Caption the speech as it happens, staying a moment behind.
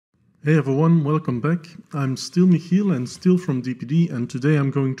Hey everyone, welcome back. I'm still Michiel and still from DPD, and today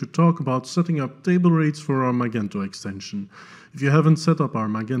I'm going to talk about setting up table rates for our Magento extension. If you haven't set up our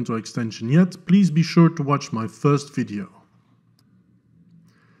Magento extension yet, please be sure to watch my first video.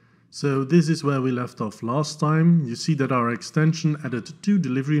 So this is where we left off last time. You see that our extension added two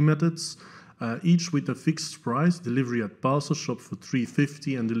delivery methods, each with a fixed price, delivery at parcel shop for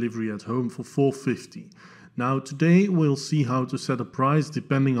 $3.50 and delivery at home for $4.50. Now today we'll see how to set a price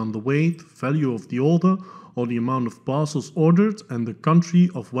depending on the weight, value of the order, or the amount of parcels ordered and the country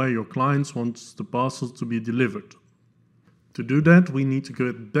of where your clients wants the parcels to be delivered. To do that, we need to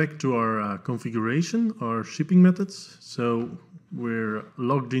go back to our configuration, our shipping methods. So we're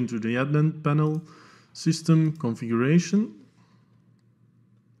logged into the admin panel, system configuration.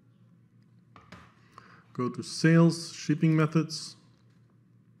 Go to sales, shipping methods.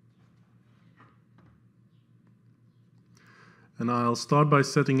 And I'll start by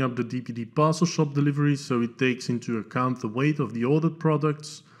setting up the DPD parcel shop delivery so it takes into account the weight of the ordered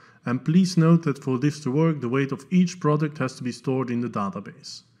products. And please note that for this to work, the weight of each product has to be stored in the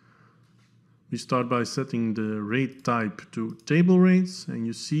database. We start by setting the rate type to table rates, and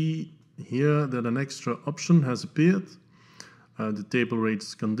you see here that an extra option has appeared, the table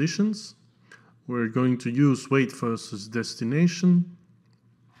rates conditions. We're going to use weight versus destination.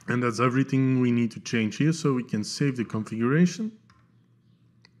 And that's everything we need to change here, so we can save the configuration.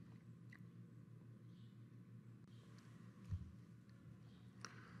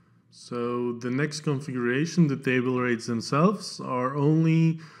 So the next configuration, the table rates themselves, are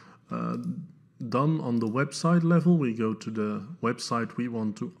only done on the website level. We go to the website we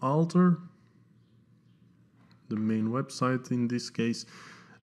want to alter, the main website in this case.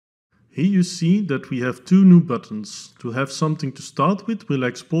 Here you see that we have two new buttons. To have something to start with, we'll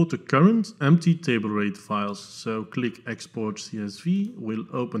export the current empty table rate files. So click Export CSV, we'll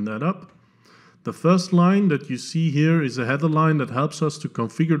open that up. The first line that you see here is a header line that helps us to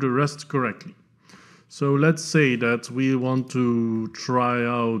configure the rest correctly. So let's say that we want to try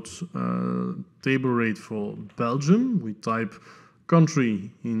out table rate for Belgium. We type country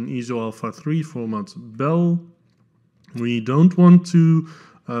in ISO Alpha 3 format Bel. We don't want to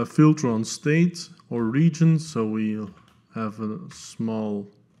filter on state or region, so we'll have a small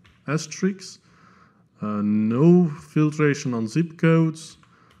asterisk. No filtration on zip codes,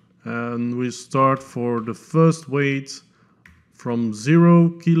 and we start for the first weight from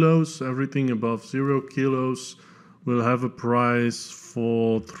 0 kilos. Everything above 0 kilos will have a price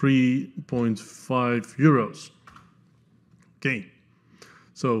for 3.5 euros. Okay,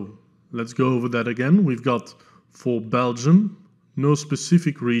 so let's go over that again. We've got for Belgium, no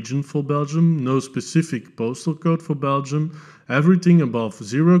specific region for Belgium, no specific postal code for Belgium. Everything above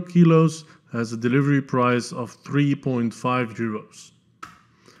 0 kilos has a delivery price of 3.5 euros.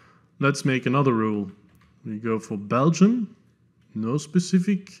 Let's make another rule. We go for Belgium, no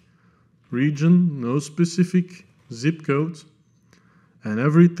specific region, no specific zip code, and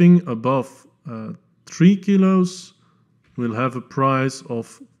everything above 3 kilos will have a price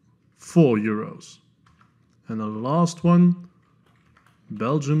of 4 euros. And the last one,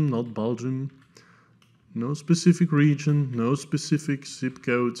 Belgium, not Belgium, no specific region, no specific zip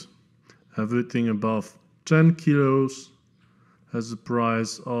code, everything above 10 kilos has a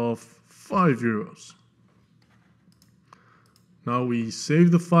price of 5 euros. Now we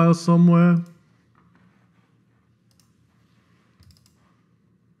save the file somewhere.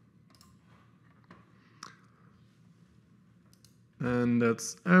 And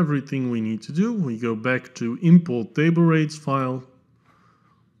that's everything we need to do. We go back to import table rates file.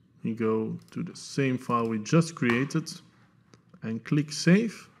 We go to the same file we just created and click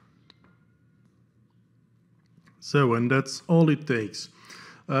save. So, and that's all it takes.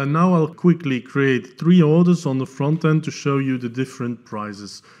 Now I'll quickly create 3 orders on the front end to show you the different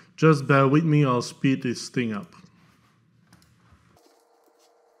prices. Just bear with me, I'll speed this thing up.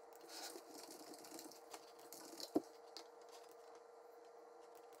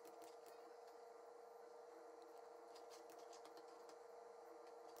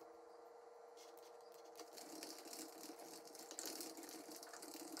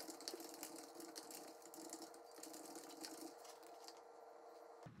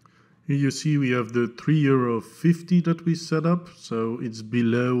 Here you see we have the €3.50 that we set up, so it's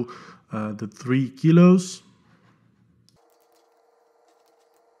below the 3 kilos.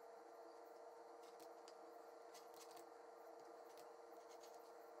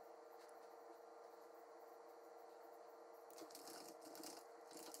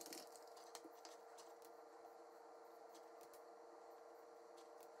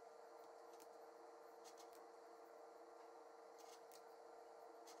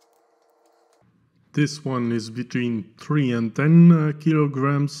 This one is between 3 and 10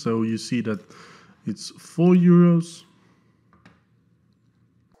 kilograms, so you see that it's 4 euros.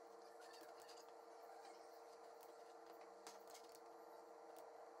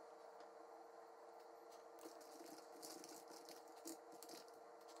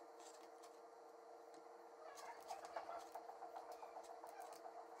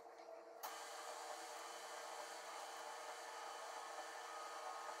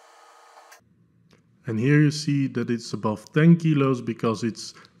 And here you see that it's above 10 kilos because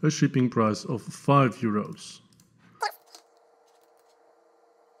it's a shipping price of 5 euros.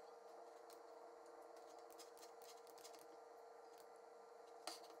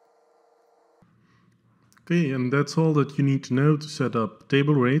 Okay, and that's all that you need to know to set up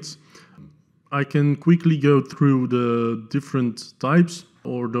table rates. I can quickly go through the different types,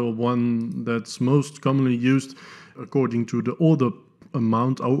 or the one that's most commonly used according to the order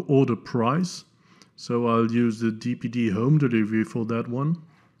amount or order price. So I'll use the DPD home delivery for that one.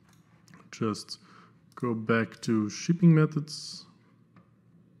 Just go back to shipping methods.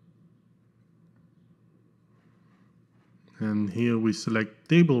 And here we select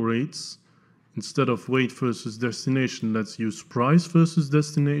table rates. Instead of weight versus destination, let's use price versus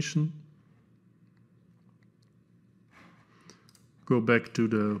destination. Go back to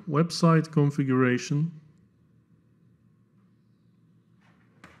the website configuration.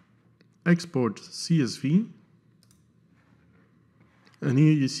 Export CSV. And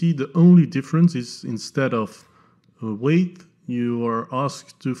here you see the only difference is instead of weight, you are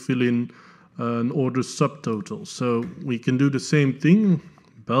asked to fill in an order subtotal. So we can do the same thing.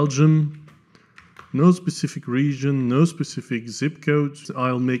 Belgium, no specific region, no specific zip code.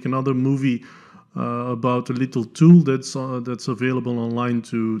 I'll make another movie about a little tool that's available online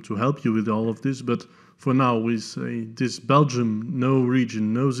to help you with all of this. But for now, we say this Belgium, no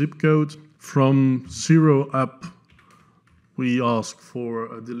region, no zip code. From 0 up, we ask for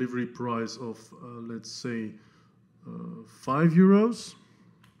a delivery price of, let's say, 5 euros.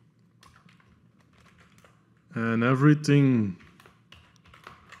 And everything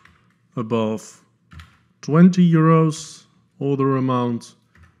above 20 euros order amount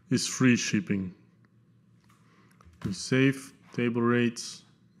is free shipping. We save table rates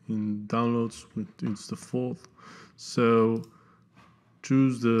in downloads, it's the 4th. So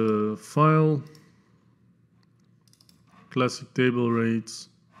choose the file, classic table rates.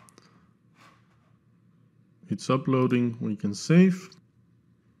 It's uploading, we can save.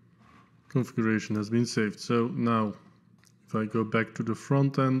 Configuration has been saved. So now if I go back to the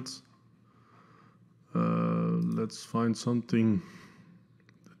front end, let's find something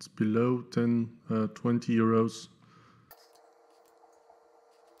that's below 20 euros.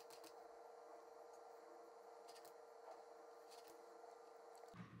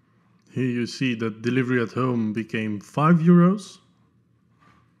 Here you see that delivery at home became 5 euros.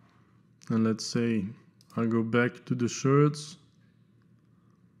 And let's say I go back to the shirts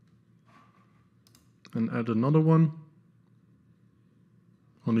and add another one.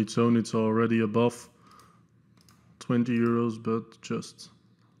 On its own, it's already above 20 euros, but just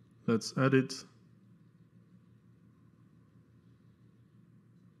let's add it.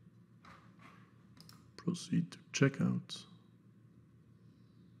 Proceed to checkout.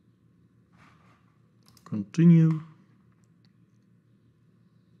 Continue.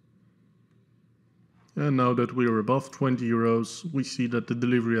 And now that we are above 20 euros, we see that the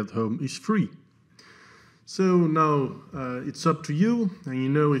delivery at home is free. So now it's up to you, and you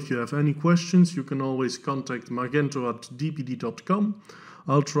know, if you have any questions, you can always contact magento@dpd.com.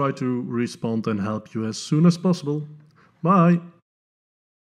 I'll try to respond and help you as soon as possible. Bye!